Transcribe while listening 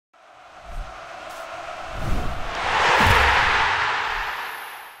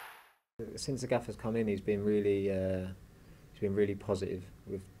since the gaffer's come in, he's been really positive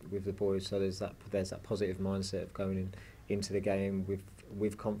with the boys. So there's that positive mindset of going into the game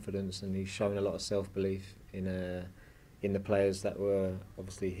with confidence, and he's shown a lot of self-belief in the players that were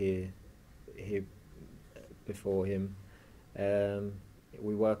obviously here before him.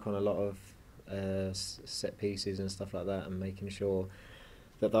 We work on a lot of set pieces and stuff like that, and making sure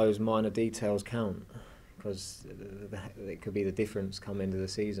that those minor details count, because it could be the difference come into the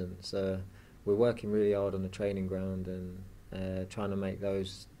season. So we're working really hard on the training ground and trying to make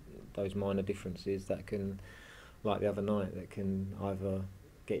those minor differences that can, like the other night, that can either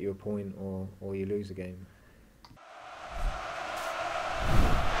get you a point or you lose a game.